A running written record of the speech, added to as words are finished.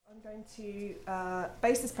I'm going to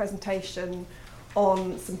base this presentation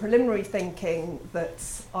on some preliminary thinking that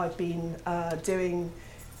I've been doing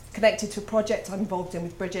connected to a project I'm involved in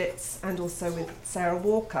with Bridget and also with Sarah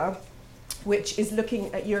Walker, which is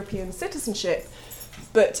looking at European citizenship.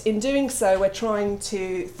 But in doing so, we're trying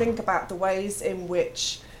to think about the ways in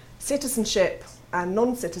which citizenship and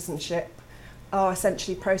non-citizenship are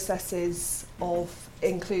essentially processes of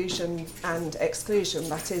inclusion and exclusion.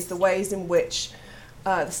 That is, the ways in which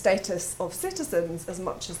the status of citizens as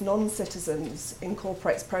much as non-citizens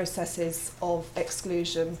incorporates processes of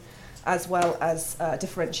exclusion as well as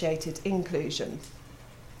differentiated inclusion.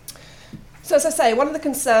 So as I say, one of the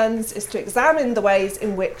concerns is to examine the ways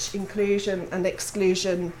in which inclusion and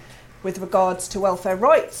exclusion with regards to welfare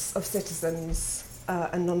rights of citizens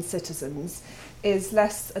and non-citizens is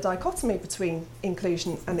less a dichotomy between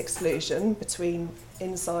inclusion and exclusion, between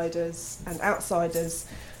insiders and outsiders,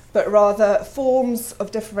 but rather forms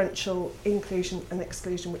of differential inclusion and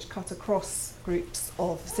exclusion which cut across groups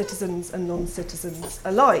of citizens and non-citizens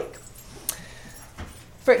alike.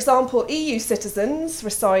 For example, EU citizens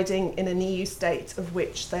residing in an EU state of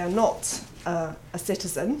which they are not a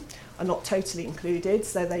citizen are not totally included,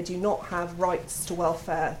 so they do not have rights to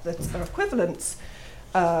welfare that are equivalent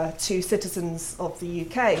to citizens of the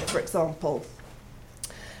UK, for example.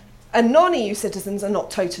 And non-EU citizens are not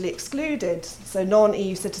totally excluded, so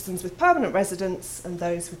non-EU citizens with permanent residence and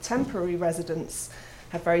those with temporary residence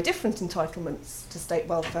have very different entitlements to state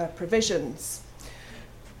welfare provisions.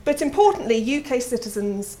 But importantly, UK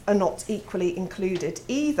citizens are not equally included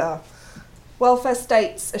either. Welfare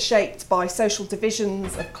states are shaped by social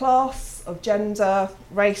divisions of class, of gender,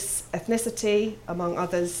 race, ethnicity, among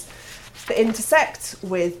others, that intersect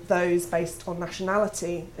with those based on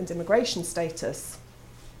nationality and immigration status.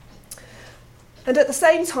 And at the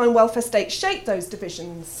same time, welfare states shape those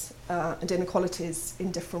divisions and inequalities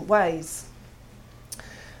in different ways.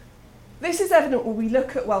 This is evident when we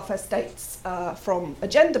look at welfare states from a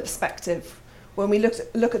gender perspective, when we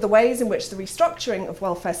look at the ways in which the restructuring of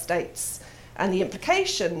welfare states and the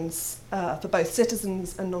implications for both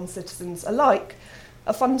citizens and non-citizens alike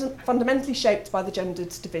are fundamentally shaped by the gendered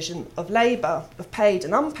division of labour, of paid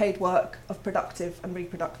and unpaid work, of productive and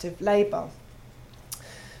reproductive labour.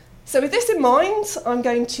 So with this in mind, I'm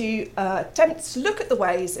going to attempt to look at the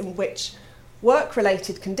ways in which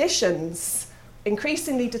work-related conditions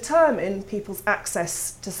increasingly determine people's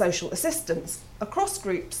access to social assistance across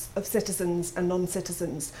groups of citizens and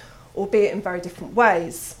non-citizens, albeit in very different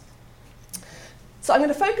ways. So I'm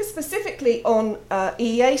going to focus specifically on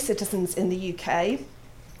EEA citizens in the UK,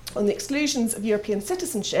 on the exclusions of European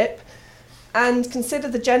citizenship, and consider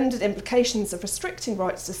the gendered implications of restricting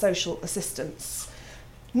rights to social assistance,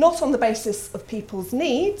 not on the basis of people's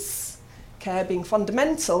needs, care being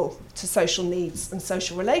fundamental to social needs and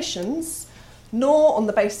social relations, nor on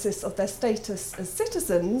the basis of their status as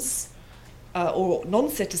citizens or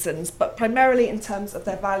non-citizens, but primarily in terms of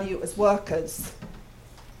their value as workers.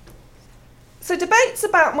 So debates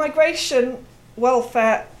about migration,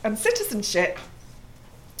 welfare and citizenship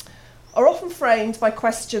are often framed by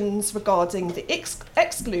questions regarding the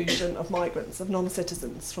exclusion of migrants, of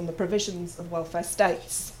non-citizens, from the provisions of welfare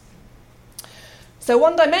states. So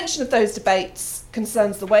one dimension of those debates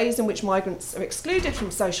concerns the ways in which migrants are excluded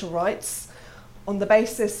from social rights on the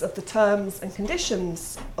basis of the terms and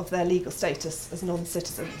conditions of their legal status as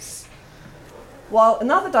non-citizens, while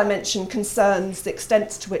another dimension concerns the extent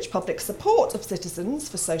to which public support of citizens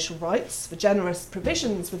for social rights, for generous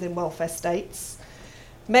provisions within welfare states,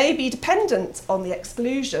 may be dependent on the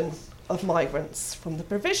exclusion of migrants from the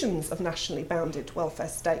provisions of nationally bounded welfare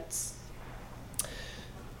states.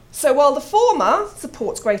 So while the former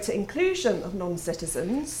supports greater inclusion of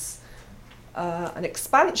non-citizens, an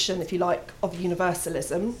expansion, if you like, of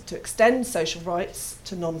universalism to extend social rights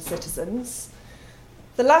to non-citizens,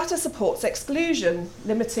 the latter supports exclusion,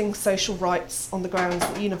 limiting social rights on the grounds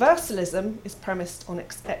that universalism is premised on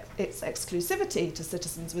its exclusivity to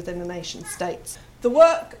citizens within a nation state. The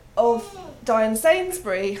work of Diane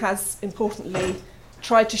Sainsbury has, importantly,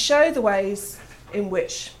 tried to show the ways in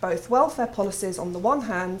which both welfare policies on the one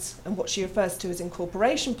hand and what she refers to as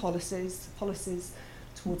incorporation policies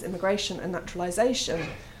towards immigration and naturalisation,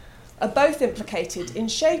 are both implicated in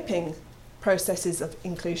shaping processes of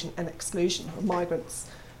inclusion and exclusion of migrants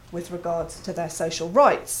with regard to their social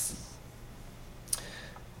rights.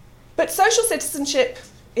 But social citizenship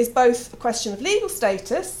is both a question of legal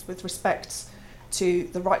status with respect to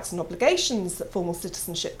the rights and obligations that formal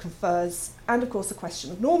citizenship confers, and of course a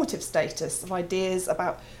question of normative status, of ideas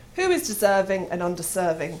about who is deserving and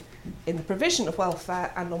underserving in the provision of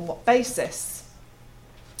welfare and on what basis.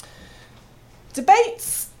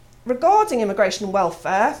 Debates regarding immigration and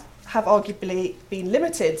welfare have arguably been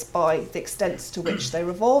limited by the extent to which they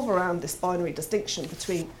revolve around this binary distinction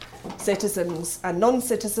between citizens and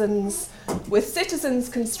non-citizens, with citizens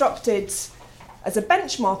constructed as a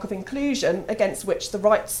benchmark of inclusion against which the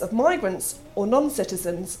rights of migrants or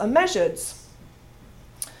non-citizens are measured.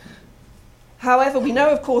 However, we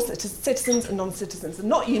know, of course, that citizens and non-citizens are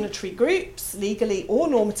not unitary groups, legally or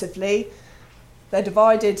normatively. They're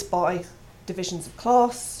divided by divisions of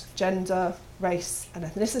class, gender, race and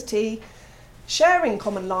ethnicity, sharing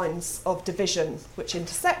common lines of division which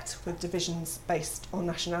intersect with divisions based on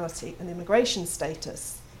nationality and immigration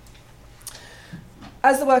status.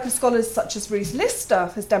 As the work of scholars such as Ruth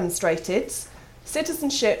Lister has demonstrated,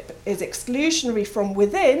 citizenship is exclusionary from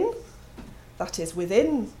within, that is,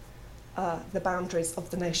 within the boundaries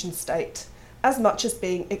of the nation state, as much as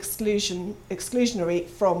being exclusionary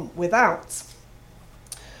from without.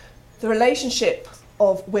 The relationship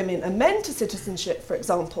of women and men to citizenship, for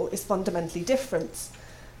example, is fundamentally different,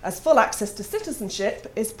 as full access to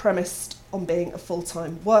citizenship is premised on being a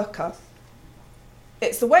full-time worker.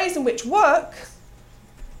 It's the ways in which work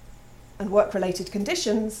and work-related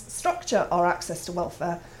conditions structure our access to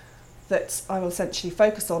welfare that I will essentially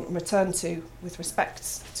focus on and return to with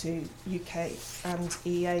respect to UK and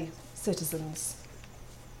EEA citizens.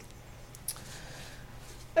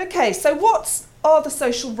 Okay, so what are the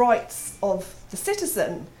social rights of the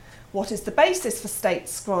citizen? What is the basis for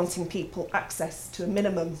states granting people access to a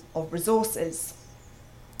minimum of resources?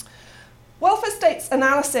 Welfare states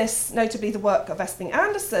analysis, notably the work of Esping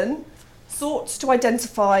Anderson, sought to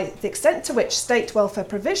identify the extent to which state welfare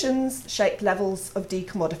provisions shape levels of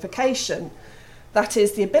decommodification, that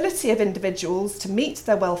is, the ability of individuals to meet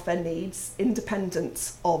their welfare needs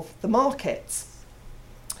independent of the market.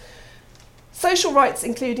 Social rights,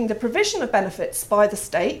 including the provision of benefits by the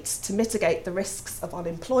state to mitigate the risks of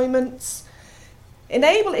unemployment,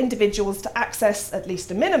 enable individuals to access at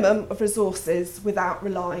least a minimum of resources without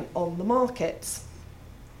relying on the market.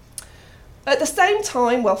 At the same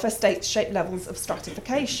time, welfare states shape levels of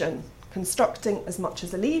stratification, constructing as much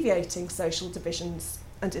as alleviating social divisions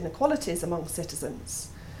and inequalities among citizens.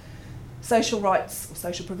 Social rights or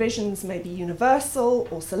social provisions may be universal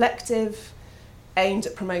or selective, aimed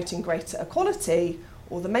at promoting greater equality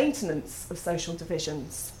or the maintenance of social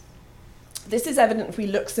divisions. This is evident if we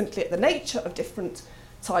look simply at the nature of different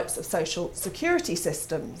types of social security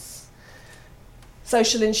systems.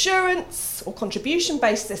 Social insurance or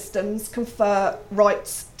contribution-based systems confer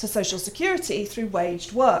rights to social security through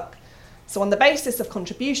waged work. So on the basis of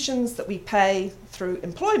contributions that we pay through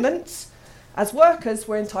employment, as workers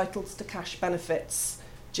we're entitled to cash benefits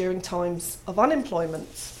during times of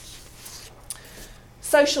unemployment.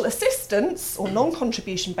 Social assistance or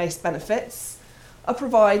non-contribution based benefits are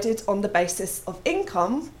provided on the basis of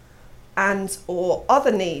income and or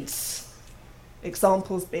other needs.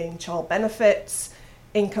 Examples being child benefits,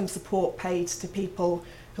 income support paid to people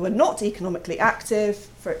who are not economically active,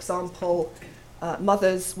 for example,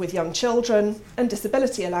 mothers with young children, and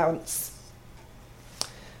disability allowance.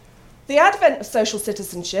 The advent of social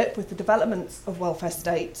citizenship with the development of welfare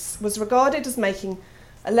states was regarded as making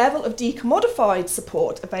a level of decommodified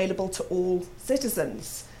support available to all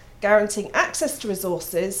citizens, guaranteeing access to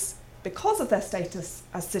resources because of their status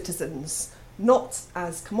as citizens, not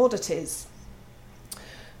as commodities.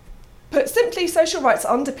 Put simply, social rights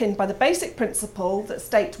are underpinned by the basic principle that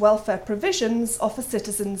state welfare provisions offer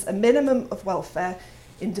citizens a minimum of welfare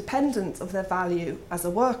independent of their value as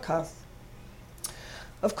a worker.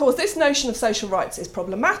 Of course, this notion of social rights is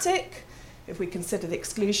problematic if we consider the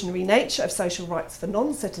exclusionary nature of social rights for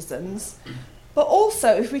non-citizens, but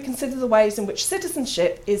also if we consider the ways in which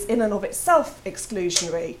citizenship is in and of itself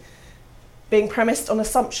exclusionary, being premised on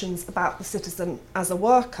assumptions about the citizen as a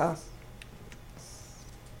worker.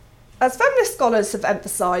 As feminist scholars have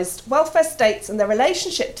emphasised, welfare states and their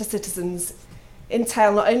relationship to citizens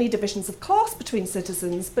entail not only divisions of class between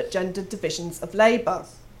citizens, but gendered divisions of labour.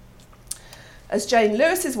 As Jane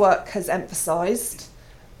Lewis's work has emphasised,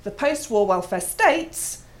 the post-war welfare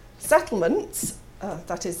state settlement,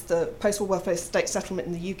 that is the post-war welfare state settlement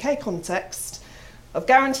in the UK context, of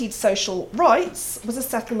guaranteed social rights was a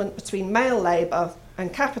settlement between male labour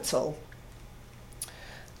and capital.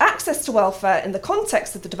 Access to welfare in the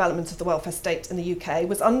context of the development of the welfare state in the UK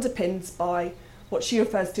was underpinned by what she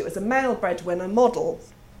refers to as a male breadwinner model,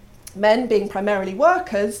 men being primarily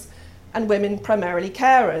workers and women primarily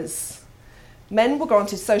carers. Men were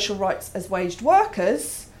granted social rights as waged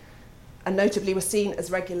workers and notably were seen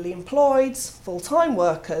as regularly employed, full-time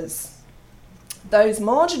workers. Those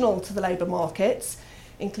marginal to the labour market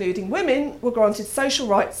including women, were granted social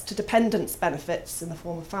rights to dependence benefits in the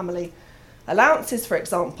form of family allowances, for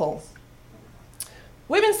example.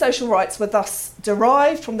 Women's social rights were thus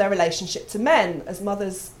derived from their relationship to men as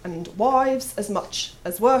mothers and wives as much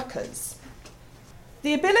as workers.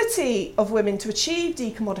 The ability of women to achieve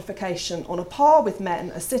decommodification on a par with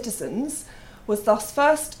men as citizens was thus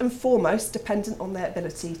first and foremost dependent on their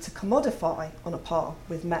ability to commodify on a par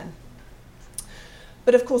with men.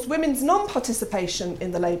 But of course, women's non-participation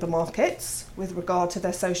in the labour markets with regard to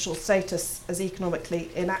their social status as economically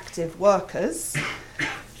inactive workers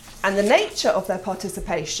and the nature of their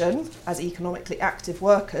participation as economically active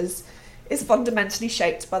workers is fundamentally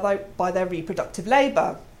shaped by their reproductive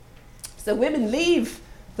labour. So women leave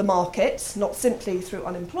the market not simply through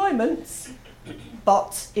unemployment,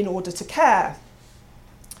 but in order to care.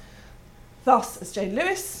 Thus, as Jane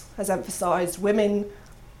Lewis has emphasised, women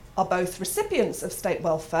are both recipients of state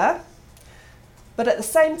welfare, but at the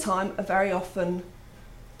same time are very often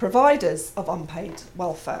providers of unpaid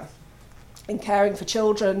welfare in caring for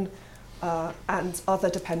children and other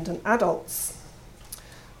dependent adults.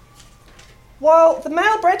 While the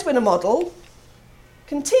male breadwinner model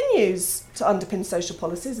continues to underpin social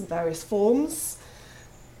policies in various forms,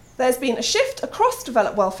 there's been a shift across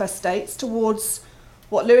developed welfare states towards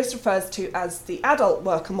what Lewis refers to as the adult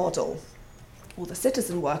worker model, or the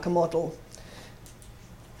citizen worker model.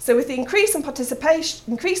 So with the increase and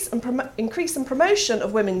promotion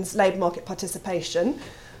of women's labour market participation,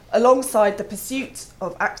 alongside the pursuit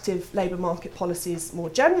of active labour market policies more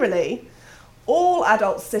generally, all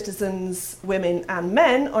adult citizens, women and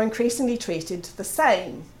men, are increasingly treated the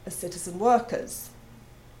same as citizen workers.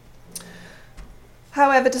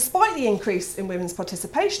 However, despite the increase in women's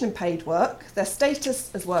participation in paid work, their status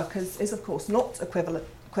as workers is of course not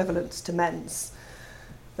equivalent to men's.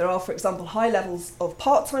 There are, for example, high levels of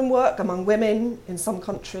part-time work among women in some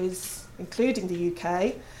countries, including the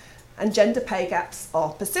UK, and gender pay gaps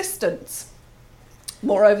are persistent.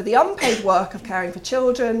 Moreover, the unpaid work of caring for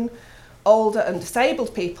children, older and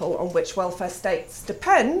disabled people on which welfare states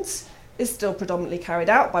depend is still predominantly carried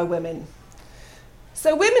out by women.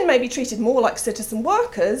 So women may be treated more like citizen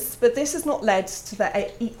workers, but this has not led to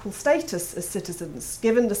their equal status as citizens,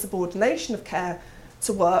 given the subordination of care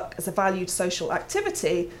to work as a valued social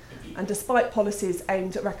activity, and despite policies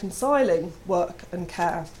aimed at reconciling work and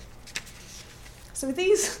care. So with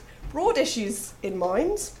these broad issues in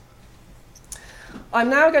mind, I'm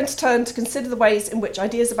now going to turn to consider the ways in which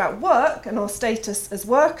ideas about work and our status as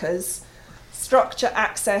workers structure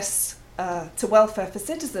access to welfare for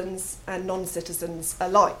citizens and non-citizens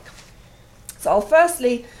alike. So I'll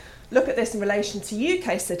firstly look at this in relation to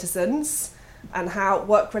UK citizens and how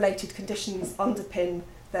work-related conditions underpin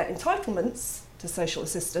their entitlements to social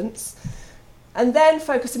assistance, and then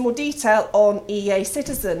focus in more detail on EEA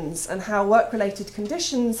citizens and how work-related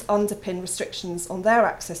conditions underpin restrictions on their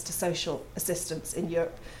access to social assistance in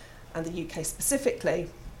Europe and the UK specifically.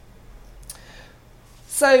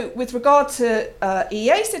 So with regard to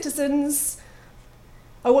EEA citizens,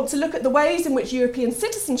 I want to look at the ways in which European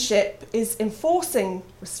citizenship is enforcing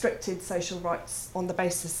restricted social rights on the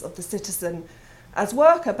basis of the citizen as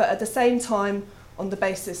worker, but at the same time on the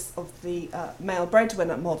basis of the male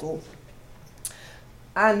breadwinner model.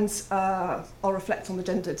 And I'll reflect on the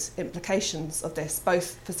gendered implications of this,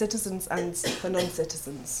 both for citizens and for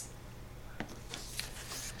non-citizens.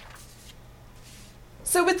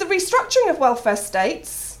 So with the restructuring of welfare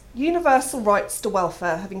states, universal rights to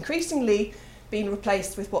welfare have increasingly been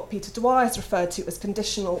replaced with what Peter Dwyer has referred to as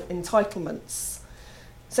conditional entitlements.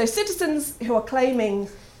 So citizens who are claiming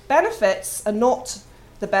benefits are not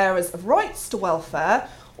the bearers of rights to welfare,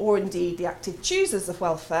 or indeed the active choosers of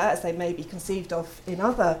welfare, as they may be conceived of in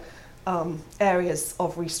other areas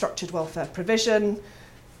of restructured welfare provision,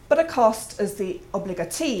 but are cast as the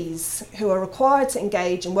obligatees who are required to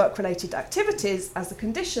engage in work-related activities as a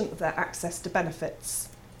condition of their access to benefits.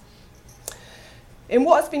 In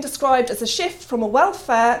what has been described as a shift from a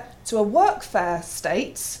welfare to a workfare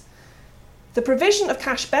state, the provision of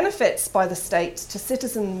cash benefits by the state to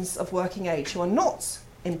citizens of working age who are not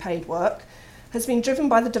in paid work has been driven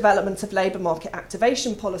by the development of labour market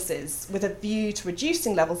activation policies with a view to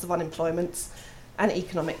reducing levels of unemployment and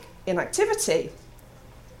economic inactivity.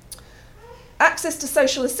 Access to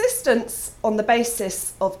social assistance on the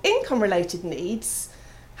basis of income-related needs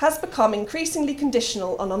has become increasingly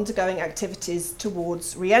conditional on undergoing activities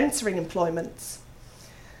towards re-entering employment.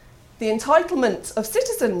 The entitlement of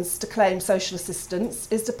citizens to claim social assistance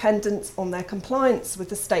is dependent on their compliance with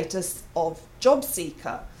the status of job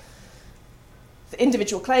seeker. The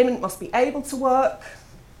individual claimant must be able to work,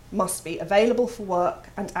 must be available for work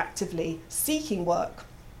and actively seeking work.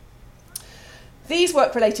 These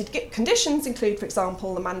work-related conditions include, for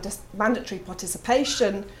example, the mandatory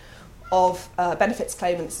participation of benefits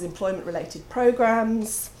claimants in employment-related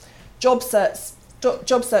programmes, job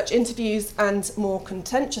search interviews, and more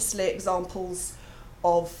contentiously, examples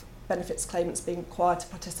of benefits claimants being required to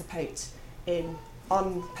participate in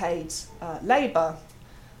unpaid labour,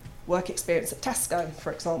 work experience at Tesco,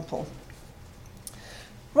 for example.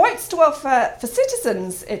 Rights to welfare for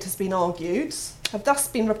citizens, it has been argued, have thus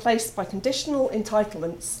been replaced by conditional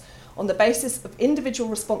entitlements on the basis of individual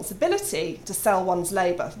responsibility to sell one's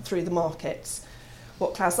labour through the market,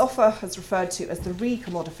 what Klaus Offer has referred to as the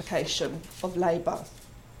recommodification of labour.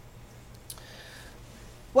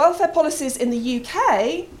 Welfare policies in the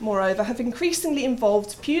UK, moreover, have increasingly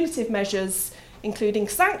involved punitive measures, including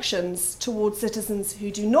sanctions towards citizens who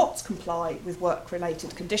do not comply with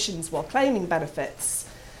work-related conditions while claiming benefits.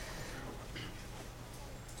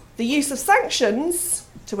 The use of sanctions,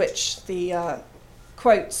 to which the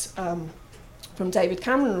quote from David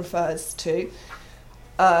Cameron refers to,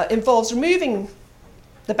 involves removing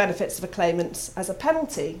the benefits of a claimant as a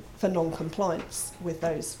penalty for non-compliance with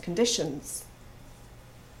those conditions.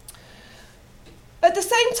 At the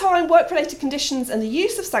same time, work-related conditions and the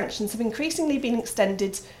use of sanctions have increasingly been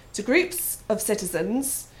extended to groups of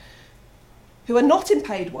citizens who are not in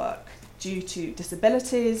paid work due to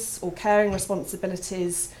disabilities or caring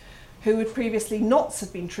responsibilities, who would previously not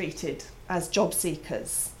have been treated as job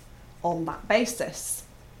seekers on that basis.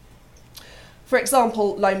 For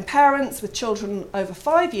example, lone parents with children over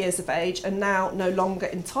 5 years of age are now no longer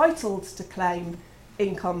entitled to claim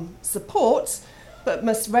income support, but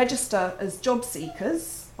must register as job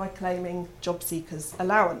seekers by claiming job seekers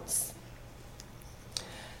allowance.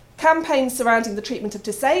 Campaigns surrounding the treatment of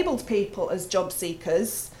disabled people as job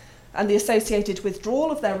seekers and the associated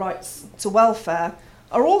withdrawal of their rights to welfare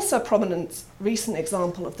are also a prominent recent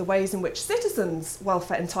example of the ways in which citizens'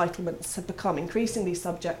 welfare entitlements have become increasingly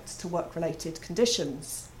subject to work-related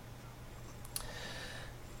conditions.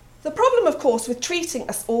 The problem, of course, with treating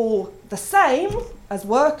us all the same as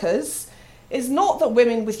workers is not that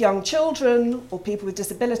women with young children or people with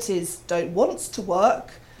disabilities don't want to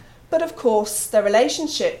work, but of course their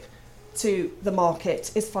relationship to the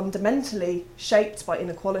market is fundamentally shaped by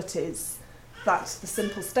inequalities that the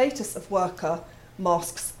simple status of worker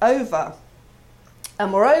masks over.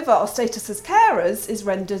 And moreover, our status as carers is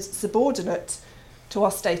rendered subordinate to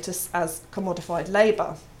our status as commodified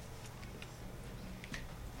labour.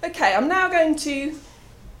 Okay, I'm now going to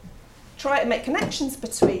try and make connections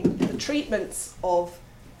between the treatment of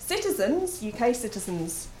citizens, UK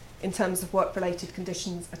citizens, in terms of work-related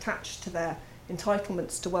conditions attached to their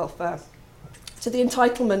entitlements to welfare, to the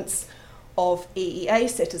entitlements of EEA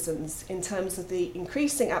citizens in terms of the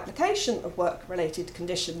increasing application of work-related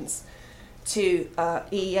conditions to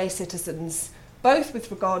EEA citizens, both with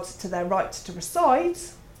regard to their right to reside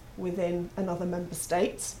within another member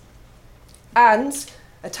state and,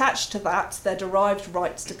 attached to that, their derived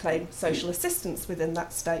rights to claim social assistance within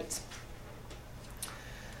that state.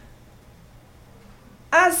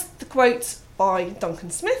 As the quote by Duncan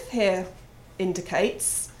Smith here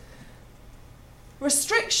indicates,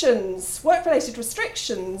 work-related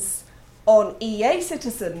restrictions on EEA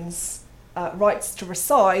citizens' rights to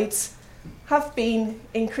reside have been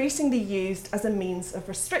increasingly used as a means of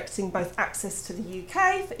restricting both access to the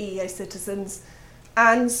UK for EEA citizens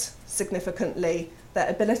and, significantly, their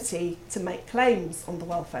ability to make claims on the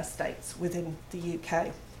welfare state within the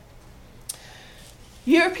UK.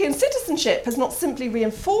 European citizenship has not simply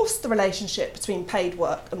reinforced the relationship between paid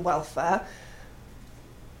work and welfare,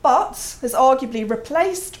 but has arguably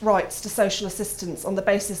replaced rights to social assistance on the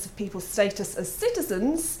basis of people's status as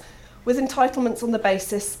citizens with entitlements on the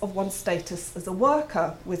basis of one's status as a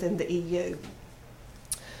worker within the EU.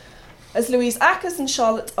 As Louise Ackers and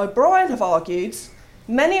Charlotte O'Brien have argued,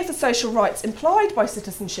 many of the social rights implied by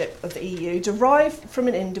citizenship of the EU derive from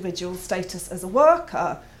an individual's status as a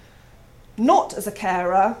worker, not as a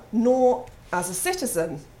carer, nor as a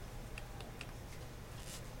citizen.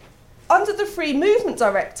 Under the Free Movement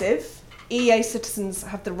Directive, EEA citizens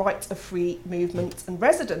have the right of free movement and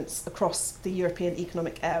residence across the European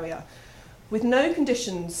Economic Area, with no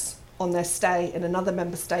conditions on their stay in another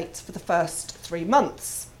member state for the first 3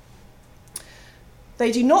 months.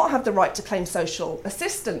 They do not have the right to claim social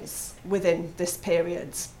assistance within this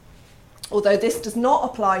period, although this does not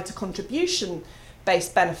apply to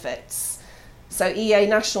contribution-based benefits. So EEA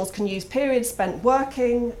nationals can use periods spent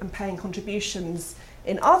working and paying contributions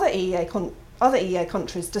in other EEA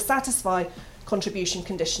countries to satisfy contribution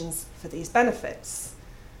conditions for these benefits.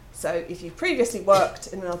 So if you previously worked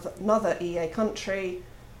in another EEA country,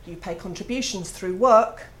 you pay contributions through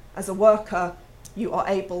work as a worker you are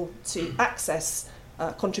able to access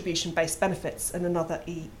contribution-based benefits in another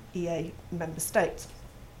EEA member state.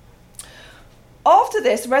 After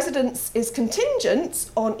this, residence is contingent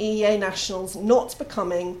on EEA nationals not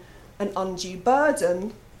becoming an undue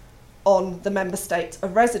burden on the member state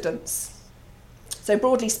of residence. So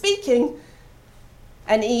broadly speaking,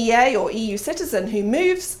 an EEA or EU citizen who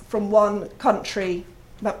moves from one country,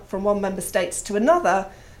 from one member state to another,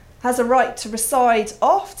 has a right to reside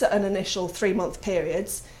after an initial 3-month period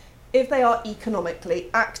if they are economically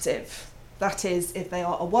active. That is, if they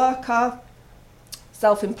are a worker,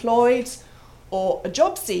 self-employed, or a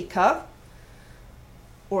job seeker,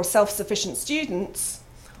 or a self-sufficient student,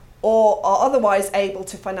 or are otherwise able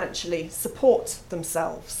to financially support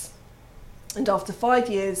themselves. And after 5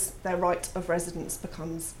 years, their right of residence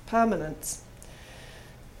becomes permanent.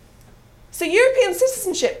 So European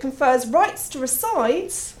citizenship confers rights to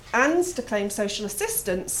reside and to claim social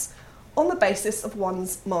assistance on the basis of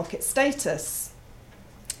one's market status.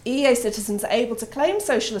 EEA citizens are able to claim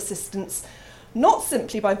social assistance not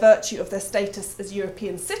simply by virtue of their status as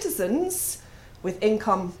European citizens with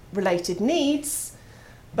income-related needs,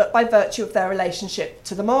 but by virtue of their relationship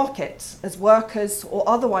to the market as workers or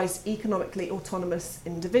otherwise economically autonomous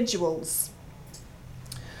individuals.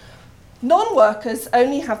 Non-workers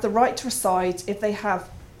only have the right to reside if they have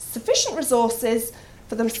sufficient resources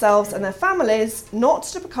for themselves and their families not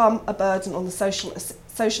to become a burden on the social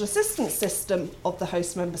assistance system of the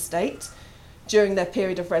host member state during their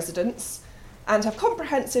period of residence, and have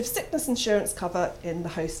comprehensive sickness insurance cover in the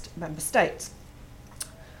host member state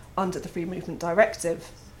under the Free Movement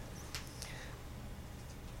Directive.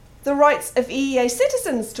 The rights of EEA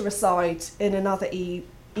citizens to reside in another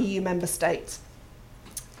EU member state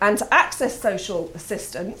and to access social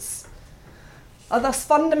assistance are thus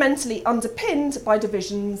fundamentally underpinned by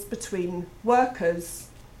divisions between workers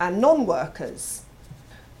and non-workers.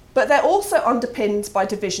 But they're also underpinned by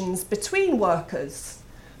divisions between workers.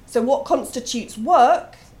 So what constitutes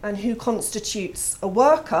work and who constitutes a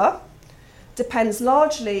worker depends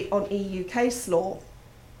largely on EU case law.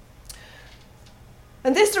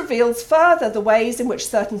 And this reveals further the ways in which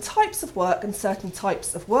certain types of work and certain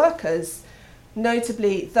types of workers,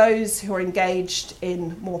 notably those who are engaged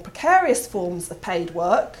in more precarious forms of paid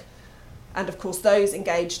work, and of course those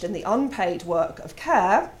engaged in the unpaid work of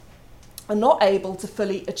care, are not able to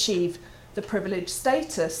fully achieve the privileged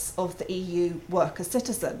status of the EU worker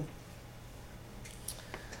citizen.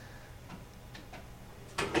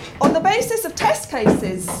 On the basis of test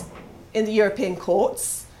cases in the European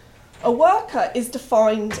courts, a worker is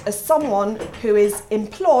defined as someone who is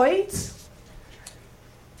employed,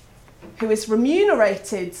 who is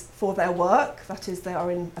remunerated for their work, that is, they are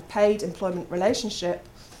in a paid employment relationship,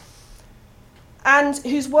 and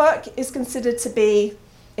whose work is considered to be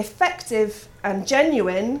effective and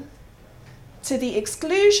genuine to the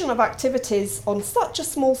exclusion of activities on such a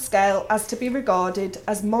small scale as to be regarded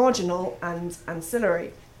as marginal and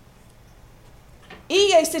ancillary.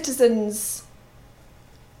 EEA citizens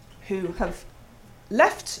who have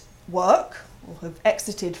left work or have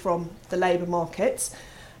exited from the labour market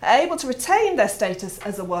are able to retain their status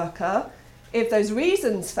as a worker if those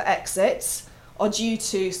reasons for exit are due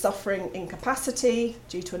to suffering incapacity,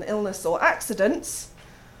 due to an illness or accident,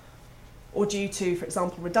 or due to, for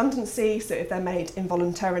example, redundancy, so if they're made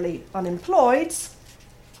involuntarily unemployed,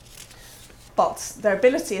 but their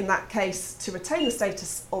ability in that case to retain the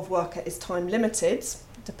status of worker is time limited,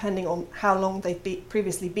 depending on how long they've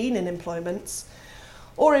previously been in employment,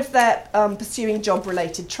 or if they're pursuing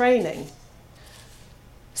job-related training.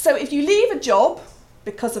 So if you leave a job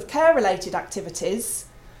because of care-related activities,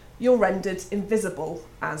 you're rendered invisible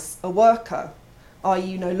as a worker, i.e.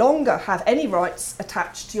 you no longer have any rights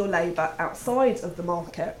attached to your labour outside of the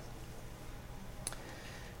market.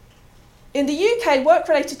 In the UK,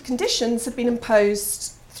 work-related conditions have been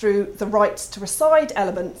imposed through the right to reside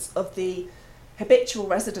elements of the habitual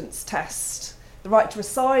residence test. The right to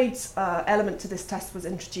reside element to this test was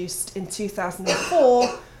introduced in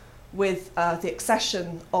 2004 with the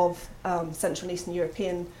accession of Central and Eastern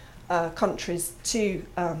European countries to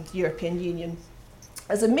the European Union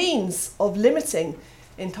as a means of limiting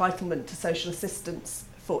entitlement to social assistance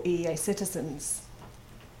for EEA citizens.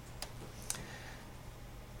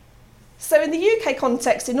 So in the UK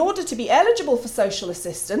context, in order to be eligible for social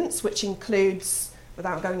assistance, which includes,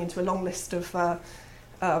 without going into a long list of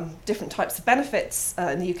different types of benefits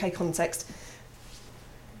in the UK context,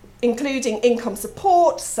 including income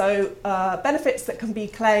support, so benefits that can be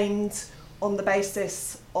claimed on the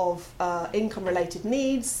basis of income-related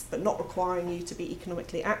needs, but not requiring you to be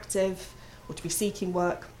economically active or to be seeking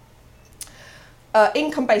work.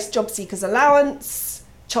 income-based job seekers allowance,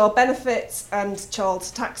 child benefits and child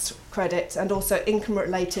tax credit, and also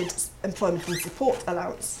income-related employment and support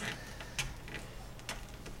allowance.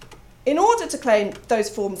 In order to claim those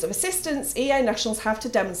forms of assistance, EEA nationals have to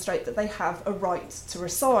demonstrate that they have a right to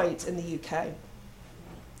reside in the UK.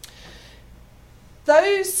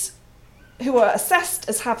 Those who are assessed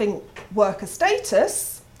as having worker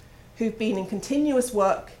status, who've been in continuous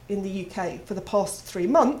work in the UK for the past 3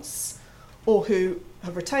 months, or who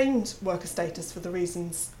have retained worker status for the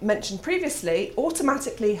reasons mentioned previously,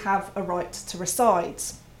 automatically have a right to reside.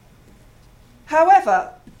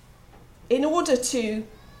 However, in order to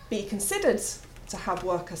be considered to have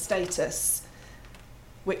worker status,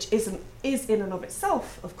 which is in and of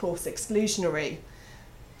itself, of course, exclusionary,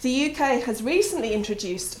 the UK has recently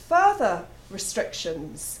introduced further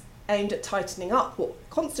restrictions aimed at tightening up what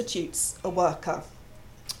constitutes a worker.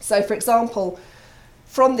 So, for example,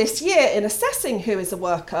 from this year, in assessing who is a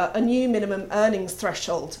worker, a new minimum earnings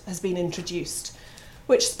threshold has been introduced,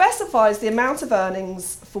 which specifies the amount of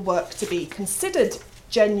earnings for work to be considered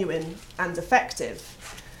genuine and effective.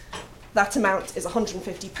 That amount is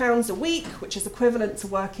 £150 a week, which is equivalent to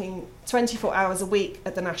working 24 hours a week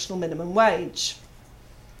at the national minimum wage.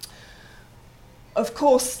 Of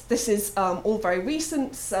course, this is all very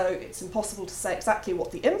recent, so it's impossible to say exactly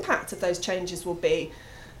what the impact of those changes will be.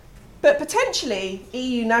 But potentially,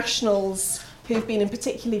 EU nationals who've been in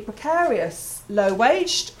particularly precarious,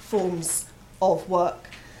 low-waged forms of work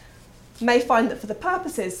may find that for the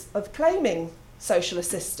purposes of claiming social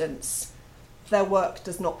assistance, their work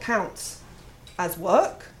does not count as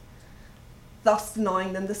work, thus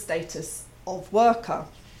denying them the status of worker,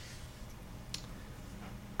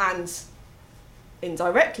 and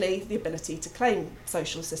indirectly the ability to claim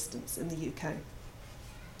social assistance in the UK.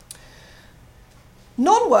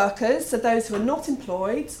 Non-workers, so those who are not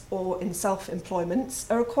employed or in self-employment,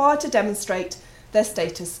 are required to demonstrate their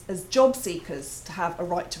status as job seekers to have a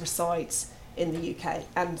right to reside in the UK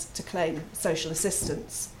and to claim social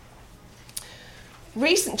assistance.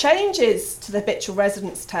 Recent changes to the habitual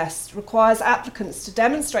residence test requires applicants to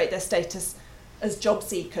demonstrate their status as job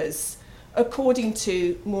seekers according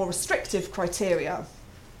to more restrictive criteria.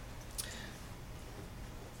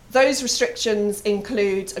 Those restrictions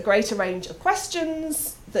include a greater range of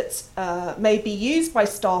questions that may be used by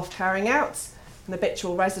staff carrying out an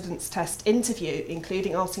habitual residence test interview,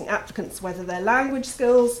 including asking applicants whether their language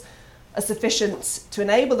skills are sufficient to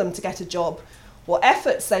enable them to get a job, what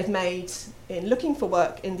efforts they've made in looking for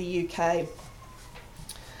work in the UK.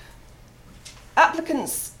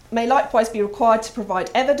 Applicants may likewise be required to provide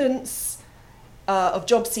evidence of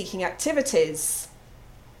job-seeking activities.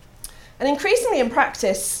 And increasingly in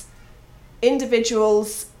practice,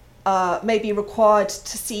 individuals may be required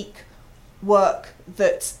to seek work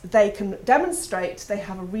that they can demonstrate they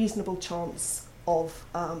have a reasonable chance of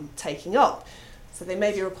taking up. So they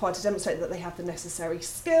may be required to demonstrate that they have the necessary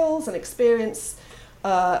skills and experience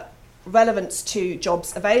relevant to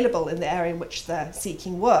jobs available in the area in which they're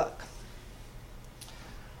seeking work.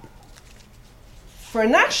 For a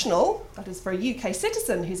national, that is for a UK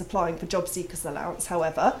citizen who's applying for job seekers allowance,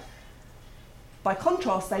 however, by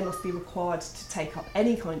contrast, they must be required to take up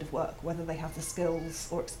any kind of work, whether they have the skills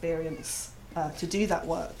or experience to do that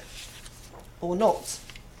work or not.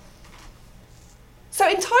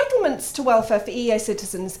 So entitlements to welfare for EEA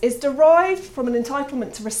citizens is derived from an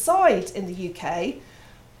entitlement to reside in the UK,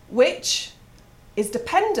 which is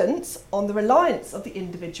dependent on the reliance of the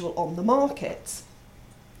individual on the market.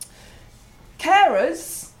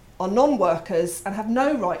 Carers are non-workers and have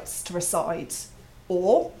no rights to reside,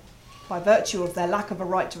 or, by virtue of their lack of a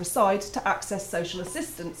right to reside, to access social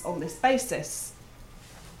assistance on this basis.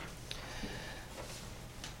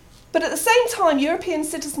 But at the same time, European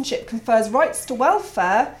citizenship confers rights to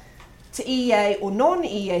welfare to EEA or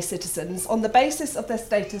non-EEA citizens on the basis of their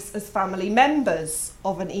status as family members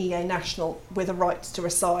of an EEA national with a right to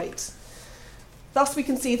reside. Thus, we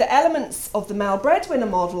can see that elements of the male breadwinner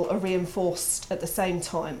model are reinforced at the same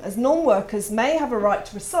time, as non-workers may have a right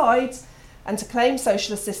to reside and to claim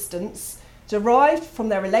social assistance derived from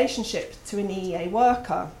their relationship to an EEA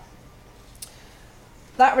worker.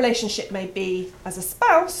 That relationship may be as a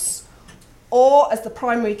spouse or as the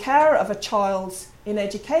primary carer of a child in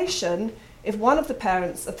education if one of the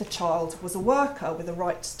parents of the child was a worker with a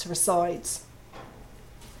right to reside.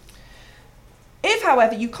 If,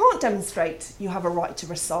 however, you can't demonstrate you have a right to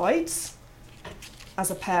reside as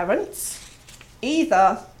a parent,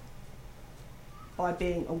 either by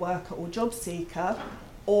being a worker or job seeker,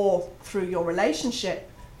 or through your relationship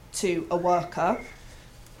to a worker,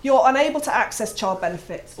 you're unable to access child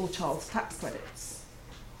benefits or child tax credits.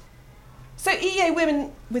 So EEA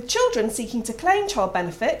women with children seeking to claim child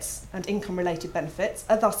benefits and income-related benefits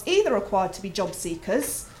are thus either required to be job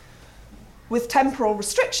seekers with temporal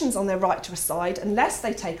restrictions on their right to reside unless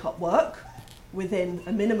they take up work within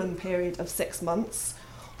a minimum period of 6 months,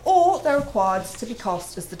 or they're required to be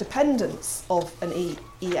cast as the dependents of an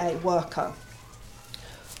EEA worker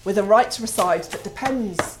with a right to reside that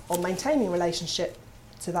depends on maintaining a relationship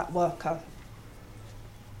to that worker.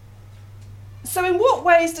 So in what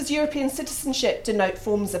ways does European citizenship denote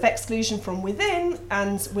forms of exclusion from within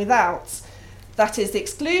and without? That is, the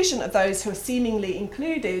exclusion of those who are seemingly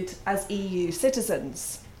included as EU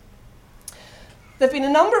citizens. There have been a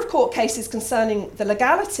number of court cases concerning the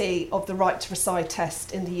legality of the right to reside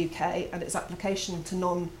test in the UK and its application to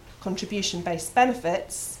non-contribution-based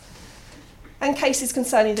benefits, and cases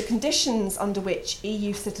concerning the conditions under which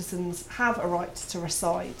EU citizens have a right to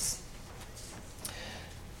reside.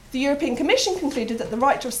 The European Commission concluded that the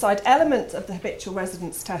right to reside element of the habitual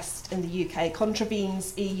residence test in the UK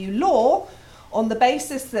contravenes EU law on the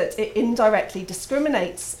basis that it indirectly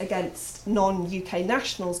discriminates against non-UK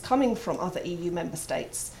nationals coming from other EU member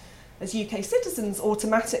states, as UK citizens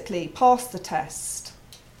automatically pass the test.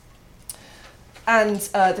 And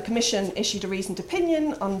the Commission issued a reasoned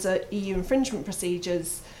opinion under EU infringement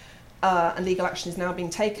procedures, and legal action is now being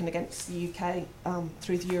taken against the UK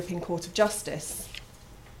through the European Court of Justice.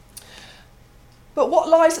 But what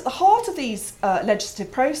lies at the heart of these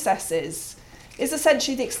legislative processes is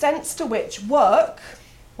essentially the extent to which work,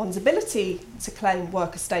 one's ability to claim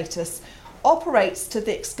worker status, operates to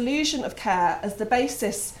the exclusion of care as the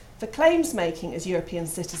basis for claims making as European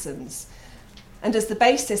citizens and as the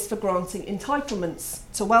basis for granting entitlements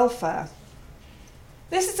to welfare.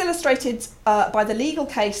 This is illustrated by the legal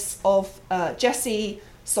case of Jessie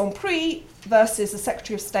Sampry versus the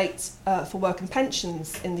Secretary of State for Work and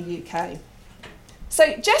Pensions in the UK.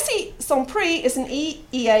 So Jessie Sampry is an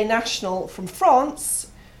EEA national from France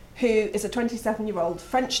who is a 27-year-old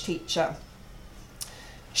French teacher.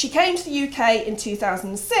 She came to the UK in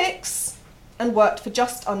 2006 and worked for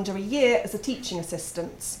just under a year as a teaching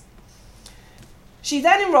assistant. She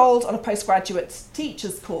then enrolled on a postgraduate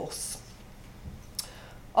teacher's course.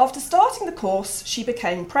 After starting the course, she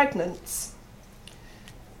became pregnant.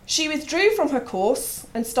 She withdrew from her course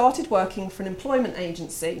and started working for an employment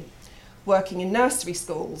agency, working in nursery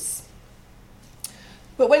schools.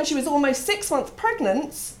 But when she was almost 6 months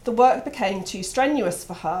pregnant, the work became too strenuous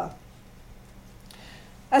for her.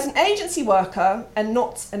 As an agency worker and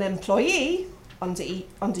not an employee under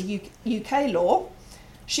UK law,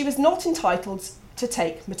 she was not entitled to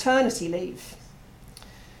take maternity leave.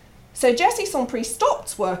 So Jessie Sampry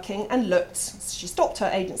stopped working and she stopped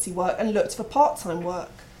her agency work and looked for part-time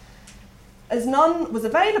work. As none was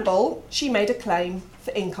available, she made a claim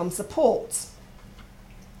for income support.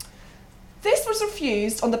 This was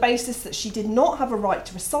refused on the basis that she did not have a right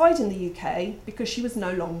to reside in the UK because she was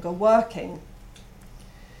no longer working.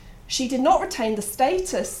 She did not retain the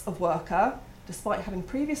status of worker, despite having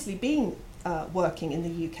previously been working in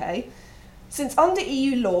the UK, since under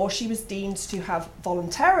EU law she was deemed to have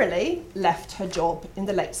voluntarily left her job in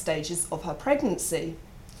the late stages of her pregnancy.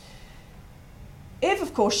 If,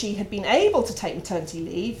 of course, she had been able to take maternity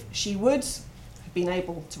leave, she would have been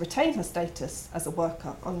able to retain her status as a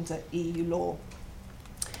worker under EU law,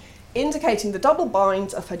 indicating the double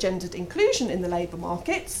bind of her gendered inclusion in the labour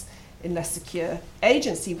markets in less secure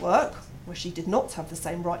agency work, where she did not have the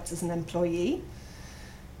same rights as an employee,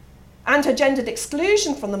 and her gendered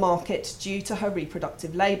exclusion from the market due to her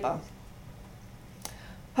reproductive labour.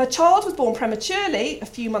 Her child was born prematurely a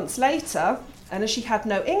few months later, and as she had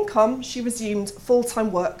no income, she resumed full-time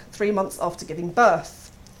work 3 months after giving birth.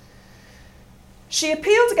 She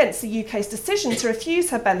appealed against the UK's decision to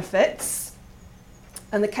refuse her benefits,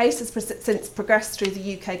 and the case has since progressed through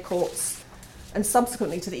the UK courts and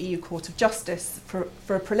subsequently to the EU Court of Justice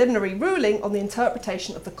for a preliminary ruling on the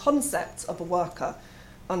interpretation of the concept of a worker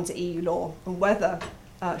under EU law and whether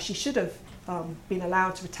she should have been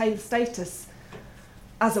allowed to retain the status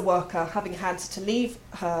as a worker, having had to leave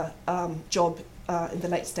her job in the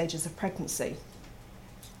late stages of pregnancy.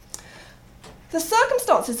 The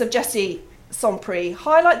circumstances of Jessie Sampry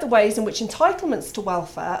highlight the ways in which entitlements to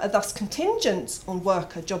welfare are thus contingent on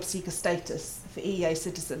worker job seeker status for EEA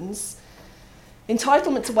citizens.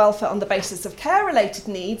 Entitlement to welfare on the basis of care-related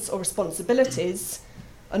needs or responsibilities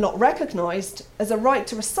are not recognised, as a right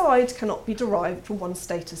to reside cannot be derived from one's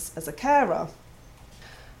status as a carer.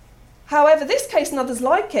 However, this case and others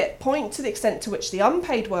like it point to the extent to which the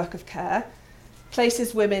unpaid work of care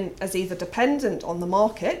places women as either dependent on the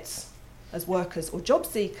market, as workers or job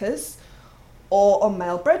seekers, or on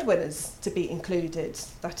male breadwinners to be included,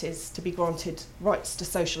 that is, to be granted rights to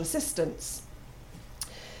social assistance.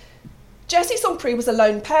 Jessie Son-Prix was a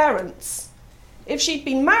lone parent. If she'd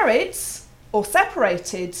been married or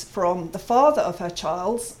separated from the father of her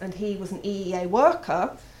child, and he was an EEA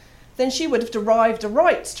worker, then she would have derived a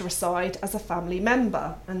right to reside as a family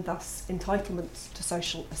member and thus entitlement to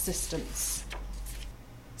social assistance.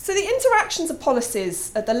 So the interactions of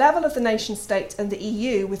policies at the level of the nation state and the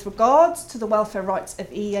EU with regards to the welfare rights of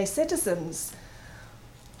EEA citizens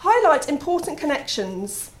highlight important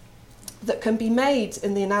connections that can be made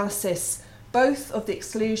in the analysis both of the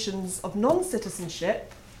exclusions of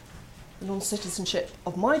non-citizenship, the non-citizenship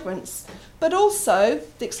of migrants, but also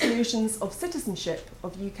the exclusions of citizenship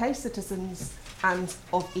of UK citizens and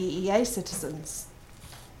of EEA citizens.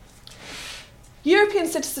 European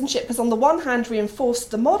citizenship has on the one hand reinforced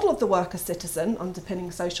the model of the worker citizen underpinning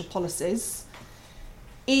social policies.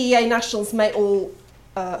 EEA nationals may all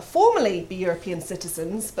formally be European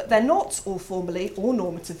citizens, but they're not all formally or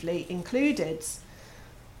normatively included.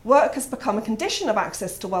 Work has become a condition of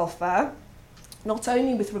access to welfare, not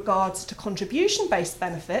only with regards to contribution-based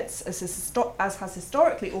benefits, as has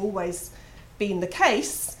historically always been the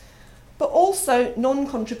case, but also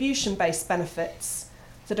non-contribution-based benefits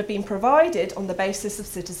that have been provided on the basis of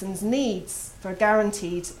citizens' needs for a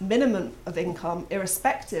guaranteed minimum of income,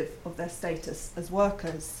 irrespective of their status as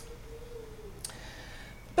workers.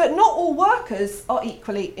 But not all workers are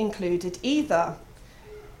equally included either.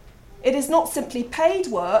 It is not simply paid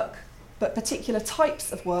work, but particular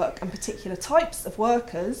types of work and particular types of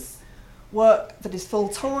workers, work that is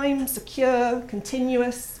full-time, secure,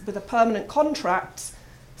 continuous, with a permanent contract,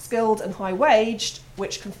 skilled and high-waged,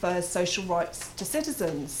 which confers social rights to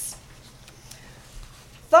citizens.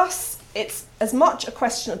 Thus, it's as much a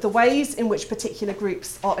question of the ways in which particular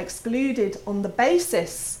groups are excluded on the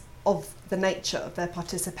basis of the nature of their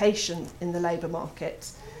participation in the labour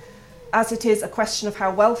market, as it is a question of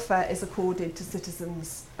how welfare is accorded to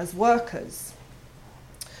citizens as workers.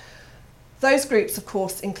 Those groups, of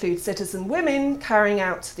course, include citizen women carrying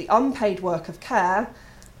out the unpaid work of care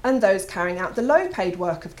and those carrying out the low-paid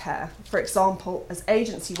work of care, for example, as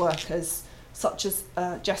agency workers, such as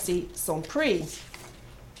Jessie Son-Prix.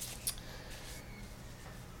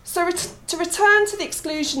 So to return to the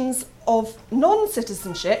exclusions of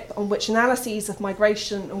non-citizenship, on which analyses of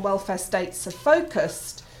migration and welfare states have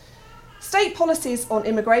focused, state policies on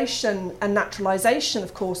immigration and naturalisation,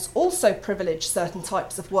 of course, also privilege certain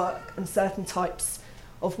types of work and certain types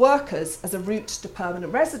of workers as a route to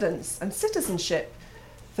permanent residence and citizenship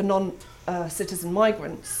for non-citizen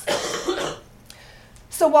migrants.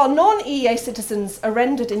 So while non-EEA citizens are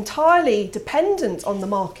rendered entirely dependent on the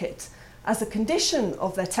market as a condition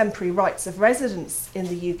of their temporary rights of residence in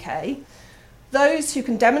the UK, those who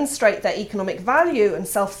can demonstrate their economic value and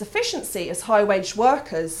self-sufficiency as high-wage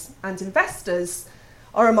workers and investors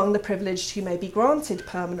are among the privileged who may be granted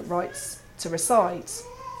permanent rights to reside.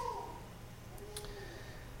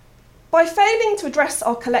 By failing to address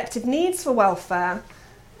our collective needs for welfare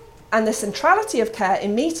and the centrality of care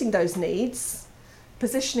in meeting those needs,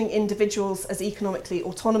 positioning individuals as economically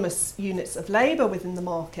autonomous units of labour within the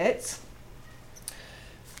market,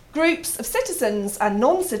 groups of citizens and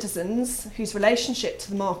non-citizens whose relationship to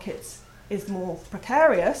the market is more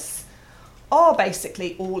precarious are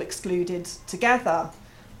basically all excluded together,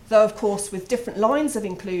 though of course with different lines of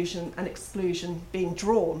inclusion and exclusion being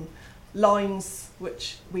drawn, lines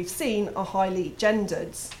which we've seen are highly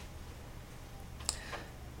gendered.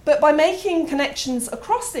 But by making connections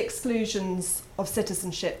across the exclusions of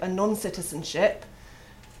citizenship and non-citizenship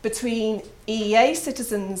between EEA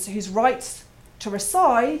citizens whose rights to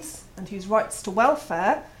reside and whose rights to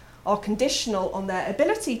welfare are conditional on their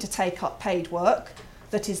ability to take up paid work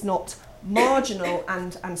that is not marginal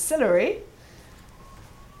and ancillary,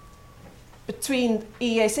 between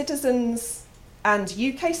EEA citizens and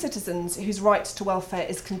UK citizens whose right to welfare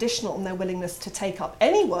is conditional on their willingness to take up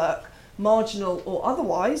any work, marginal or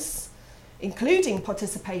otherwise, including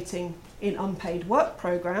participating in unpaid work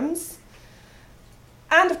programmes,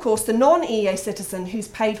 and of course the non-EEA citizen whose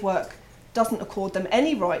paid work doesn't accord them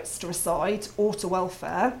any rights to reside or to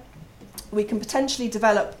welfare, we can potentially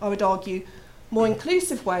develop, I would argue, more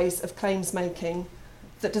inclusive ways of claims making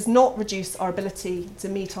that does not reduce our ability to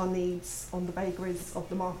meet our needs on the vagaries of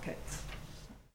the market.